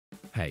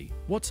Hey,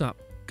 what's up,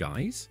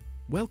 guys?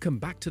 Welcome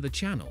back to the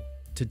channel.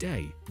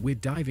 Today, we're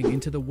diving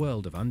into the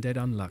world of Undead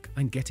Unluck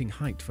and getting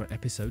hyped for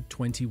episode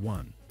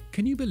 21.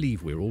 Can you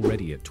believe we're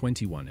already at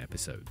 21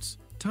 episodes?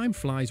 Time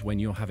flies when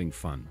you're having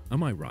fun,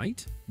 am I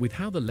right? With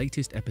how the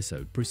latest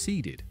episode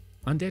proceeded,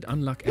 Undead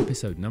Unluck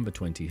episode number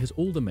 20 has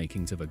all the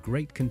makings of a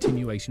great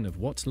continuation of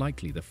what's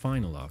likely the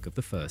final arc of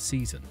the first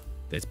season.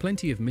 There's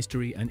plenty of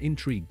mystery and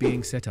intrigue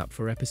being set up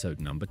for episode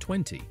number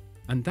 20,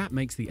 and that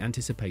makes the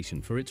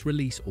anticipation for its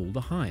release all the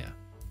higher.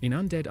 In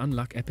Undead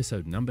Unluck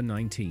episode number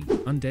 19,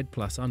 Undead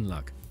plus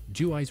Unluck,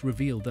 Juice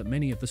revealed that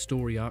many of the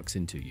story arcs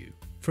into you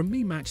from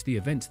me match the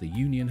events the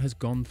Union has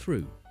gone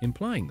through,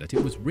 implying that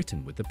it was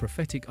written with the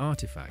prophetic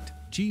artifact,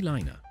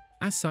 G-Liner.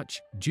 As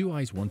such,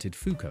 Juice wanted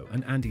Fuko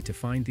and Andy to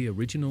find the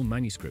original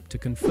manuscript to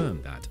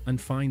confirm that and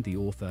find the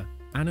author,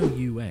 Anno,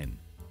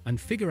 and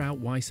figure out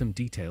why some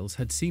details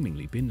had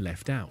seemingly been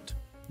left out.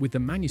 With the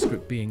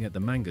manuscript being at the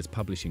manga's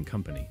publishing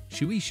company,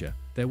 Shueisha,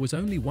 there was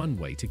only one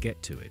way to get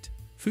to it.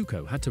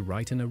 Fuko had to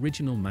write an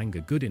original manga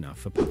good enough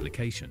for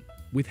publication.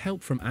 With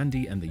help from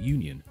Andy and the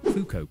Union,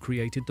 Fuko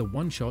created the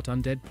one-shot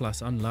Undead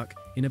plus Unluck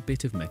in a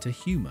bit of meta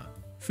humor.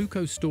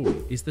 Fuko's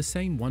story is the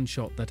same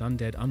one-shot that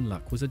Undead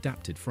Unluck was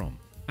adapted from.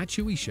 At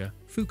Shueisha,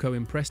 Fuko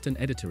impressed an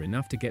editor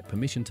enough to get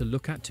permission to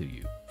look at To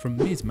You from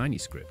Ms.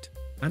 manuscript,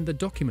 and the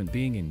document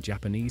being in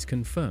Japanese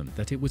confirmed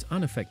that it was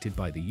unaffected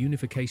by the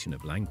unification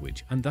of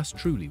language and thus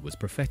truly was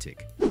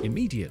prophetic.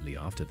 Immediately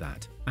after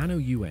that, Anno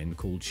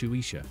called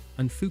Shueisha,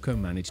 and Fuko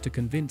managed to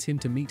convince him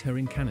to meet her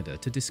in Canada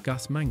to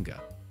discuss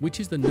manga, which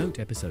is the note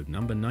episode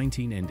number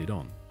 19 ended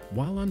on.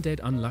 While Undead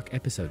Unluck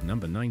episode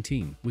number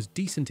 19 was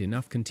decent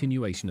enough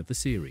continuation of the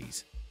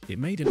series, it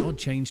made an odd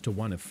change to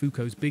one of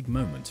Fuko's big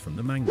moments from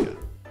the manga.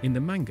 In the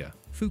manga,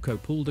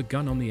 Fuko pulled a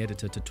gun on the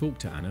editor to talk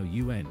to Anno,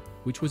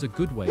 which was a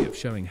good way of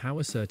showing how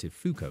assertive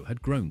Fuko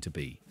had grown to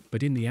be.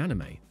 But in the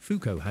anime,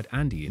 Fuko had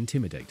Andy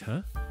intimidate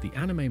her. The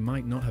anime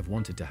might not have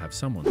wanted to have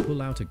someone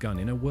pull out a gun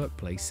in a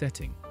workplace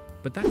setting,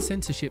 but that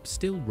censorship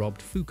still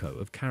robbed Fuko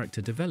of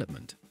character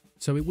development.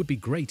 So it would be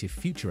great if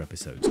future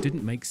episodes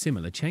didn't make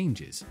similar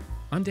changes.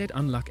 Undead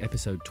Unluck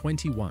episode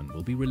 21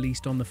 will be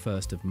released on the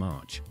 1st of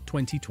March,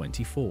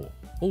 2024.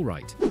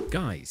 Alright,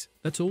 guys,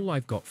 that's all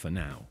I've got for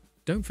now.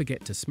 Don't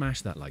forget to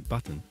smash that like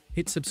button,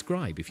 hit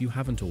subscribe if you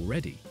haven't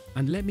already,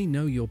 and let me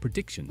know your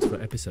predictions for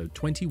episode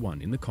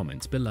 21 in the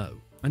comments below.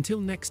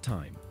 Until next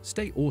time,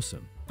 stay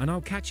awesome, and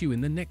I'll catch you in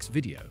the next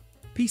video.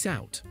 Peace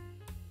out!